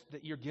gifts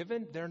that you're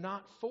given, they're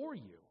not for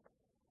you.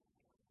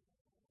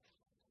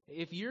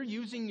 If you're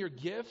using your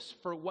gifts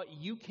for what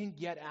you can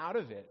get out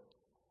of it,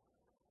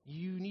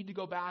 you need to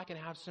go back and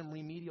have some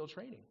remedial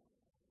training.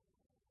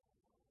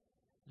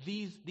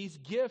 These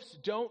gifts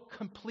don't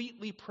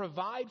completely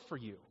provide for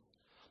you.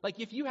 Like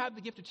if you have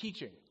the gift of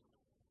teaching,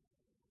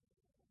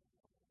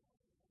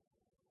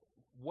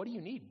 what do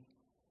you need?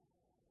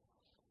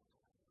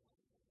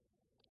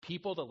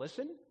 People to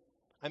listen?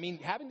 I mean,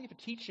 having the gift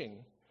of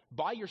teaching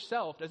by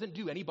yourself doesn't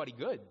do anybody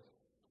good.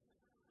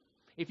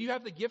 If you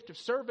have the gift of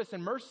service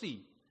and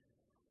mercy,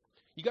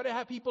 you got to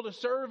have people to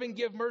serve and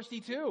give mercy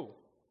to.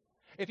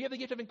 If you have the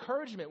gift of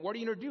encouragement, what are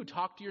you going to do?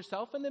 Talk to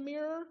yourself in the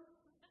mirror?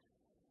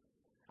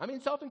 I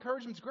mean,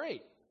 self-encouragement's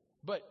great,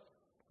 but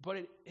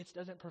it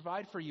doesn't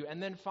provide for you.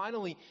 And then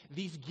finally,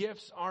 these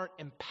gifts aren't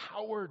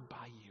empowered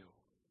by you.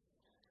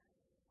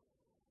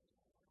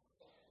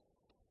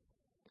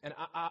 And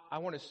I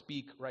want to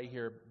speak right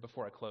here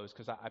before I close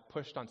because I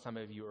pushed on some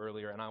of you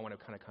earlier and I want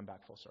to kind of come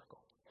back full circle.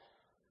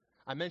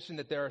 I mentioned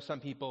that there are some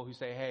people who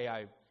say, hey,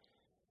 I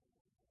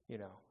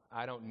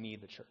don't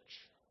need the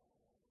church.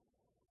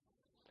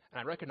 And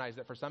I recognize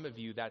that for some of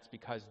you, that's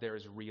because there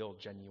is real,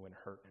 genuine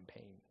hurt and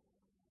pain.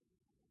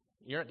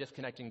 You're not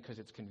disconnecting because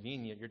it's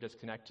convenient. You're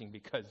disconnecting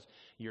because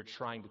you're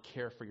trying to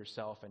care for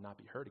yourself and not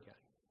be hurt again.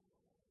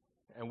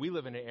 And we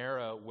live in an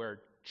era where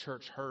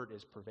church hurt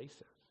is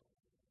pervasive.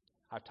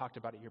 I've talked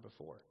about it here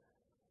before.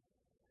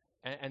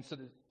 And so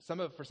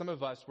for some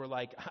of us, we're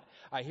like,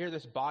 I hear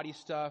this body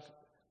stuff,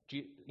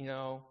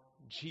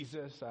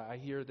 Jesus, I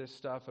hear this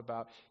stuff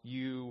about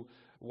you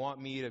want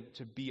me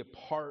to be a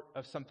part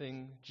of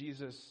something,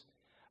 Jesus.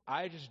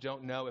 I just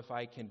don't know if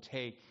I can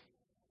take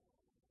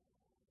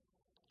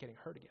getting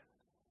hurt again.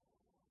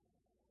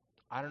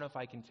 I don't know if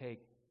I can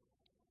take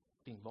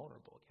being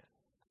vulnerable again.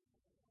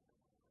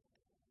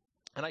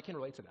 And I can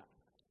relate to that.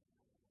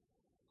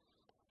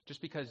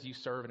 Just because you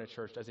serve in a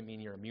church doesn't mean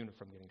you're immune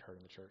from getting hurt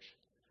in the church.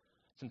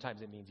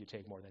 Sometimes it means you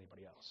take more than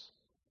anybody else.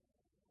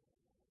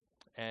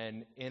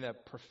 And in a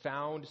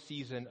profound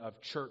season of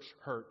church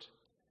hurt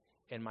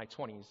in my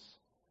 20s,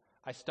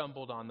 I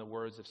stumbled on the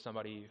words of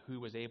somebody who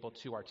was able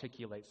to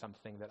articulate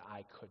something that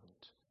I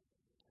couldn't,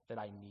 that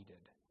I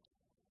needed.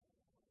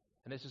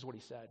 And this is what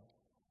he said.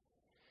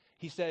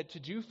 He said, to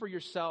do for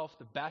yourself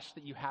the best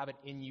that you have it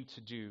in you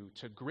to do,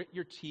 to grit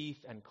your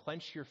teeth and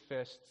clench your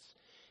fists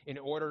in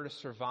order to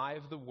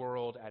survive the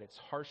world at its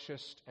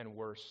harshest and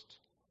worst,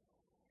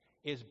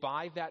 is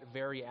by that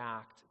very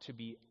act to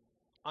be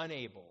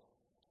unable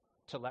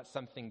to let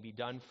something be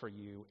done for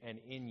you and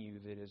in you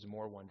that is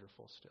more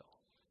wonderful still.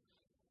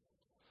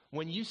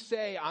 When you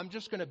say, I'm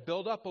just going to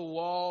build up a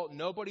wall,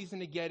 nobody's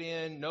going to get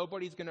in,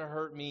 nobody's going to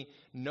hurt me,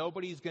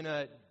 nobody's going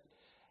to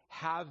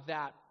have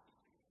that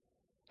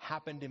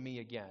happen to me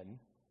again,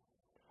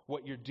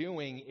 what you're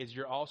doing is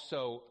you're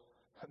also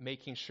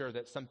making sure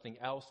that something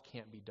else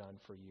can't be done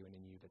for you and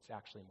in you that's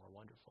actually more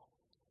wonderful.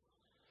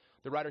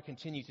 The writer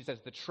continues, he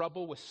says, the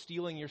trouble with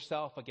steeling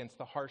yourself against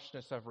the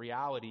harshness of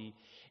reality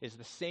is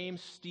the same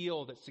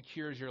steel that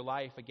secures your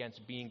life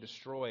against being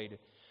destroyed,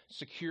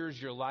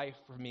 secures your life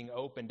from being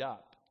opened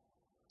up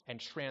and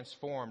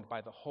transformed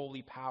by the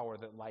holy power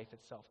that life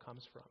itself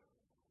comes from.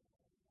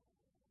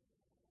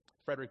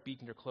 Frederick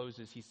Buechner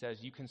closes, he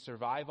says, you can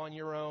survive on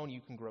your own,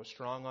 you can grow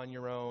strong on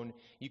your own,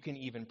 you can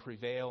even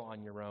prevail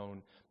on your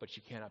own, but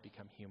you cannot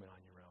become human on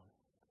your own.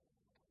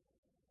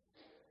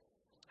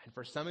 And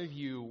for some of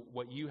you,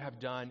 what you have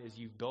done is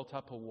you've built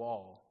up a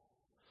wall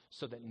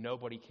so that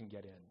nobody can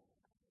get in,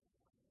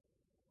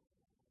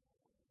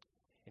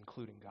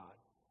 including God.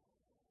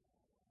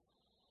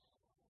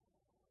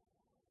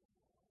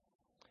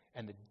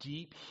 And the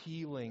deep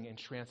healing and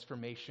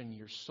transformation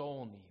your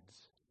soul needs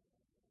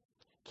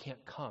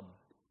can't come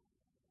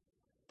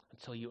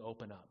until you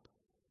open up.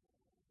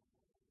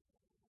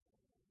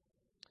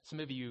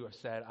 Some of you have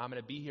said, I'm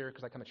going to be here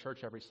because I come to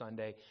church every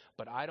Sunday,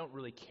 but I don't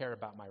really care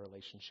about my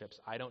relationships.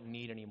 I don't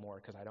need any more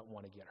because I don't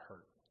want to get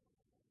hurt.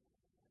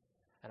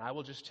 And I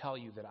will just tell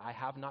you that I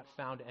have not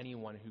found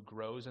anyone who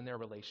grows in their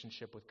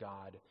relationship with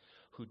God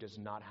who does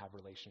not have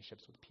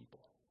relationships with people.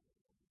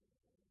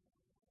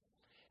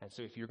 And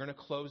so if you're going to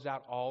close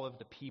out all of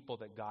the people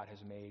that God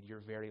has made, you're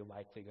very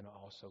likely going to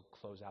also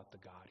close out the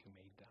God who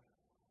made them.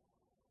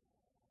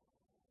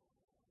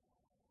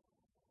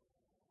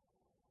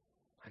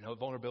 I know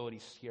vulnerability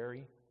is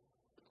scary,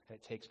 and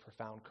it takes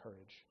profound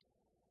courage.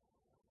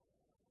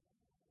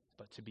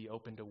 But to be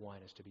open to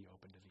one is to be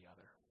open to the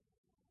other.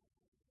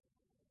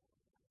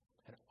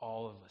 And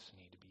all of us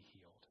need to be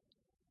healed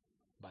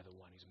by the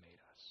one who's made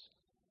us.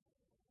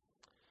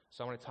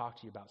 So I want to talk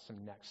to you about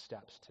some next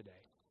steps today.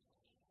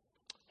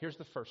 Here's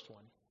the first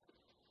one.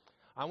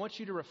 I want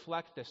you to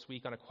reflect this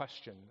week on a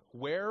question.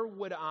 Where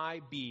would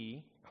I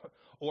be,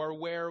 or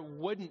where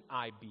wouldn't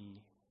I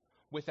be,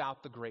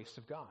 without the grace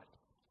of God?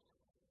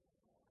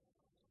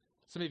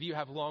 Some of you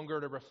have longer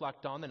to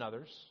reflect on than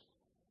others.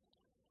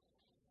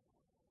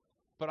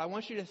 But I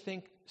want you to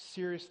think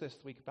seriously this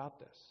week about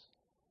this.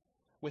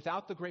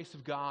 Without the grace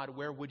of God,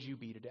 where would you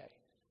be today?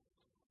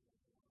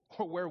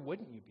 Or where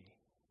wouldn't you be?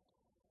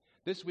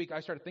 This week,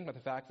 I started thinking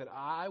about the fact that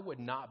I would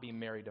not be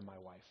married to my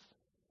wife.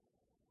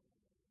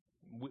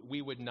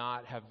 We would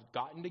not have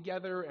gotten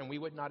together, and we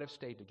would not have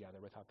stayed together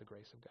without the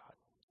grace of God.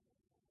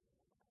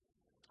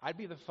 I'd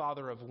be the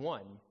father of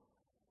one,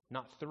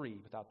 not three,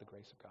 without the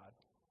grace of God.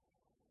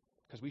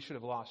 Because we should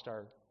have lost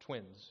our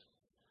twins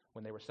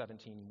when they were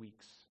 17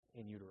 weeks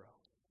in utero.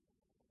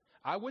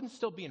 I wouldn't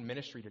still be in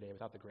ministry today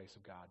without the grace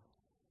of God.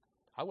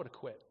 I would have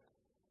quit.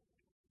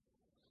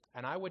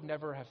 And I would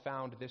never have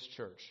found this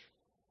church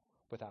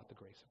without the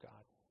grace of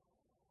God.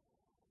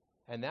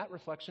 And that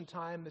reflection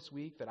time this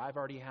week that I've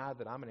already had,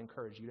 that I'm going to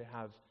encourage you to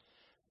have,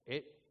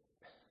 it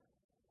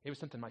was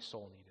something my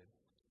soul needed.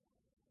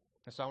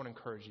 And so I want to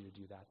encourage you to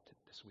do that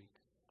this week.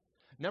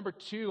 Number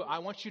 2, I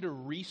want you to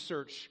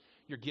research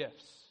your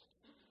gifts.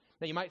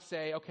 Now you might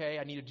say, okay,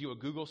 I need to do a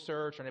Google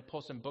search and I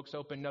pull some books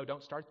open. No,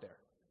 don't start there.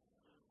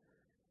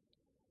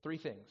 3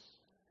 things.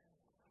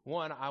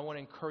 1, I want to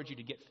encourage you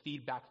to get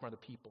feedback from other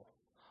people.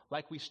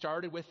 Like we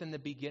started with in the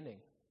beginning.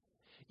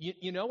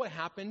 You know what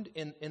happened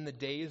in the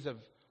days of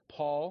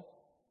Paul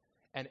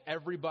and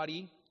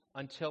everybody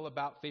until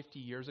about 50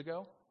 years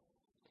ago?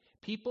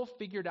 People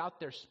figured out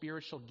their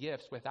spiritual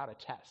gifts without a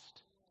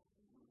test.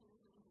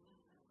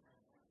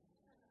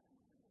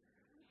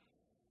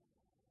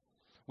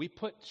 We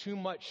put too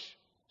much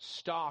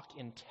stock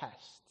in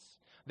tests.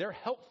 They're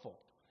helpful.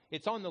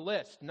 It's on the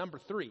list, number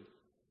 3.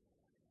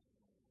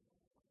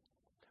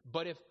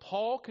 But if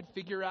Paul could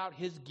figure out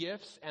his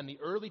gifts and the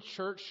early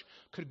church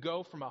could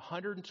go from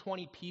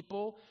 120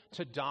 people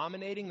to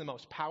dominating the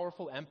most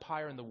powerful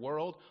empire in the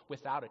world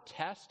without a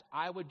test,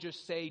 I would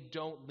just say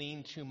don't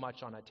lean too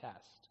much on a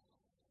test.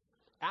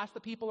 Ask the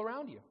people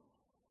around you.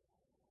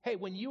 Hey,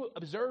 when you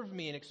observe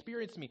me and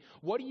experience me,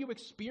 what do you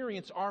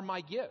experience are my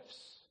gifts?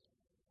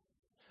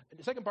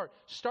 The second part,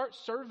 start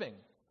serving.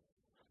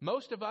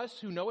 Most of us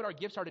who know what our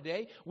gifts are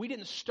today, we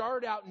didn't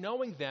start out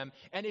knowing them.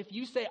 And if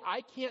you say,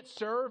 I can't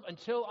serve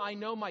until I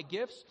know my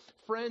gifts,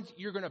 friends,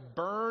 you're going to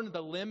burn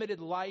the limited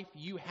life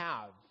you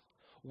have,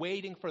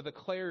 waiting for the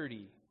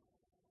clarity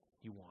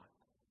you want.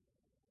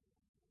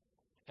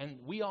 And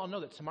we all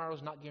know that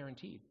tomorrow's not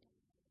guaranteed.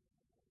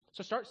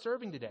 So start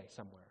serving today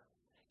somewhere.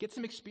 Get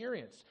some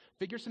experience.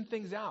 Figure some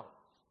things out.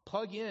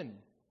 Plug in.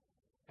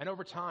 And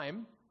over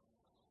time,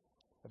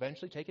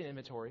 eventually take an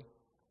inventory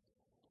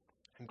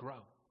and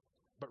grow.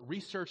 But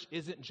research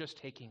isn't just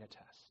taking a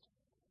test.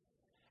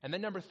 And then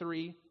number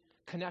 3,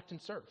 connect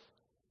and serve.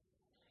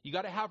 You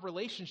got to have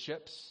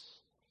relationships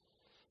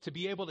to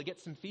be able to get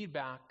some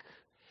feedback,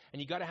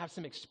 and you got to have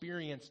some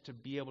experience to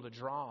be able to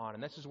draw on.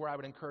 And this is where I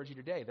would encourage you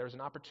today. There's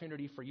an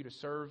opportunity for you to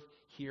serve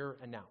here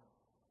and now.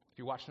 If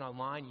you're watching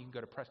online, you can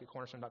go to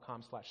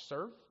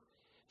PrescottCornerstone.com/serve.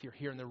 If you're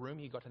here in the room,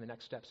 you can go to the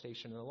Next Step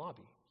station in the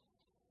lobby.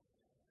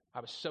 I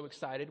was so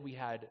excited. We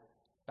had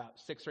about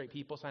 6 or 8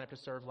 people sign up to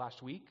serve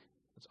last week.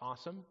 That's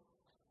awesome.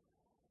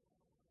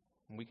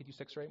 And we could use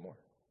 6 or 8 more.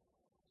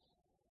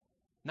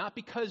 Not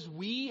because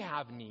we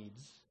have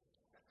needs,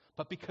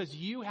 but because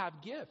you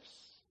have gifts.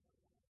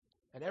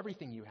 And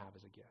everything you have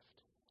is a gift.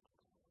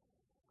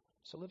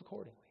 So live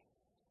accordingly.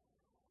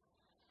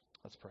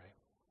 Let's pray.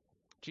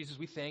 Jesus,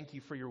 we thank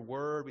you for your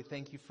word. We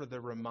thank you for the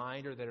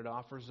reminder that it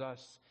offers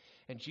us.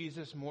 And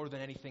Jesus, more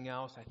than anything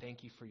else, I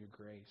thank you for your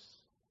grace.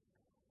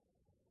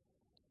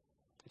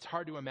 It's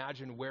hard to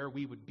imagine where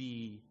we would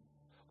be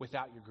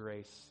without your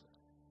grace.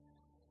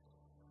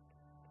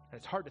 And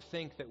it's hard to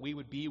think that we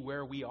would be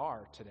where we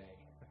are today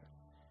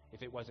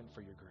if it wasn't for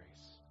your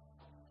grace.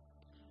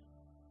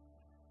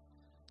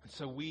 And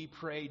so we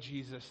pray,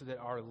 Jesus, that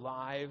our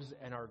lives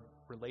and our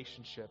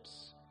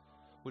relationships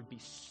would be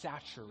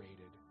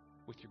saturated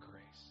with your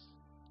grace.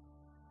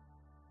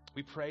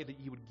 We pray that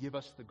you would give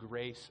us the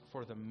grace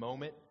for the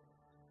moment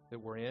that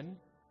we're in,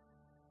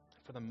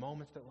 for the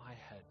moments that lie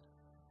ahead.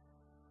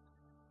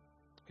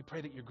 We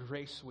pray that your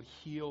grace would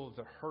heal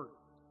the hurt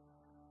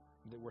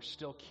that we're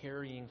still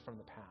carrying from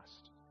the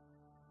past.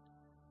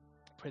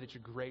 Pray that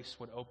your grace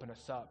would open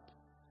us up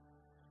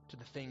to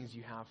the things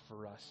you have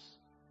for us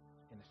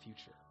in the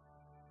future.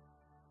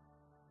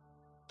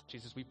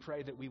 Jesus, we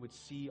pray that we would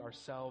see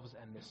ourselves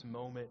and this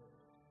moment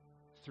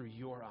through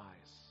your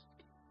eyes.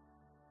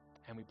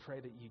 And we pray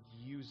that you'd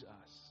use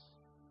us.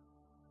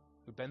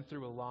 We've been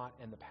through a lot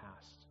in the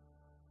past,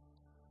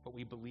 but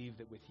we believe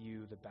that with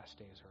you, the best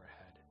days are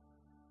ahead.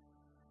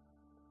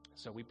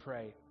 So we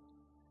pray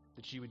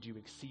that you would do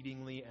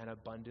exceedingly and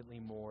abundantly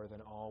more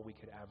than all we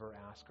could ever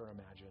ask or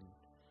imagine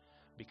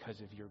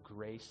because of your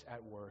grace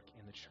at work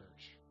in the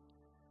church.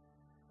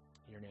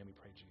 In your name we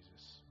pray,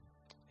 Jesus.